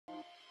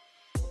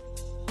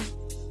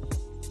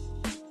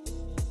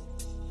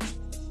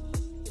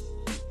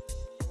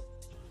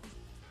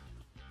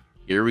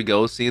Here we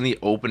go, seeing the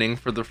opening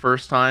for the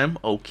first time.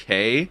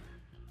 Okay.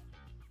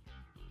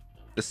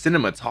 The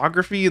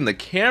cinematography and the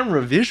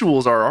camera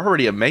visuals are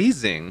already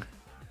amazing.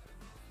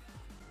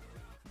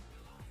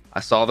 I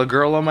saw the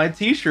girl on my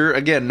t-shirt.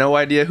 Again, no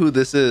idea who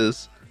this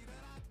is.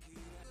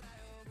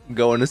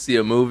 Going to see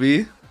a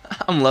movie.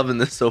 I'm loving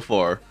this so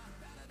far.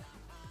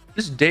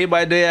 Just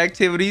day-by-day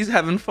activities,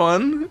 having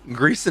fun,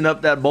 greasing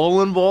up that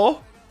bowling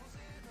ball.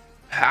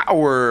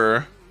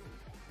 Power.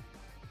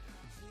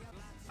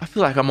 I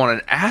feel like I'm on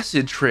an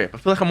acid trip. I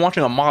feel like I'm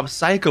watching a Mob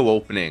Psycho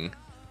opening.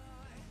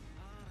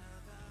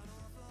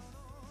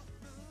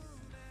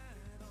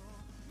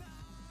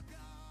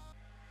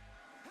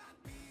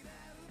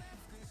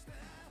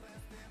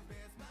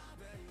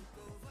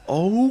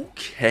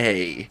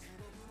 Okay.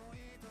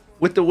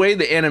 With the way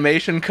the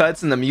animation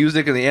cuts and the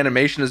music and the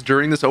animation is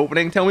during this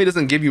opening, tell me it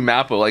doesn't give you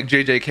Mappa like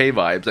JJK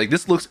vibes. Like,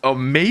 this looks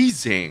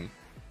amazing.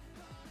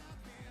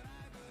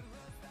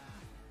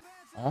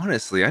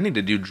 Honestly, I need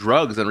to do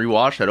drugs and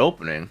rewatch that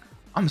opening.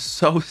 I'm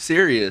so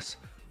serious.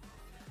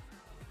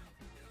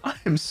 I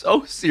am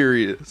so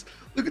serious.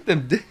 Look at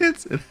them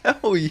dancing.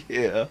 Hell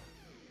yeah.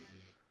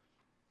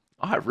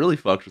 I really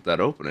fucked with that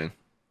opening.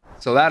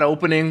 So that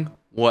opening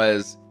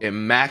was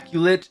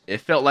immaculate.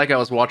 It felt like I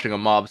was watching a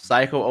Mob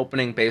Psycho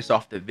opening based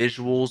off the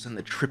visuals and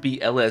the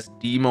trippy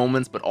LSD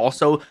moments, but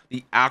also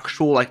the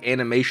actual like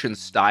animation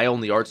style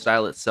and the art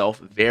style itself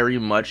very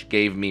much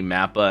gave me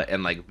Mappa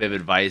and like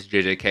Vivid Vice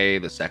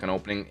JJK, the second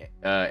opening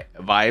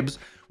vibes,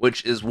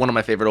 which is one of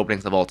my favorite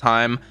openings of all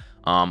time.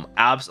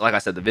 Like I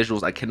said, the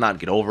visuals I cannot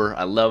get over.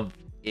 I love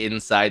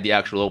inside the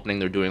actual opening.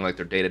 They're doing like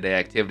their day-to-day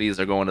activities.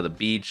 They're going to the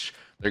beach.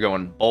 They're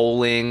going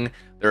bowling.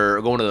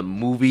 They're going to the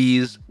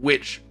movies,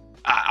 which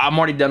I'm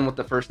already done with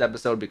the first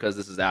episode because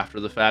this is after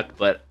the fact,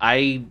 but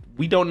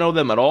we don't know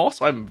them at all,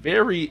 so I'm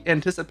very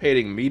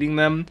anticipating meeting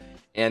them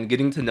and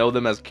getting to know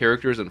them as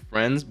characters and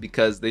friends,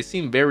 because they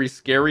seem very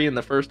scary in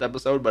the first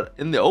episode, but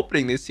in the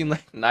opening they seem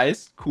like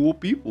nice, cool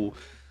people.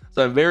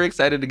 So I'm very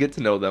excited to get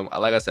to know them.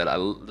 Like I said,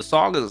 the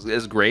song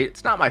is great.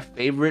 It's not my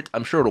favorite.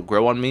 I'm sure it'll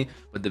grow on me,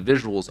 but the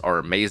visuals are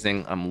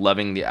amazing. I'm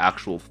loving the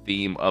actual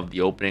theme of the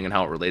opening and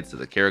how it relates to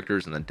the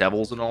characters and the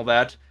devils and all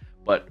that.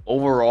 But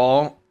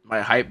overall,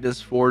 my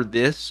hypeness for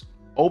this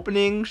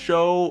opening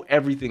show,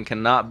 everything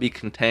cannot be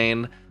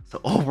contained.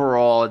 So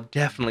overall,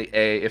 definitely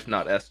A, if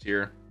not S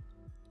tier.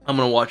 I'm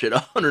gonna watch it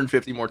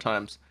 150 more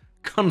times,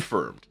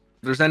 confirmed.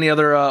 If there's any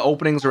other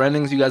openings or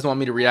endings you guys want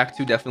me to react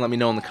to, definitely let me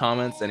know in the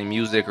comments. Any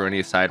music or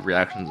any side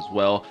reactions as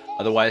well.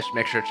 Otherwise,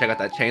 make sure to check out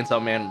that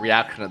Chainsaw Man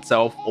reaction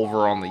itself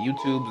over on the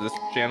YouTube, this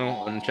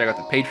channel, and check out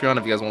the Patreon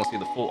if you guys want to see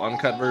the full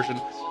uncut version.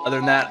 Other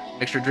than that,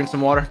 make sure to drink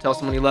some water, tell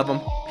someone you love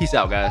them. Peace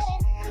out, guys.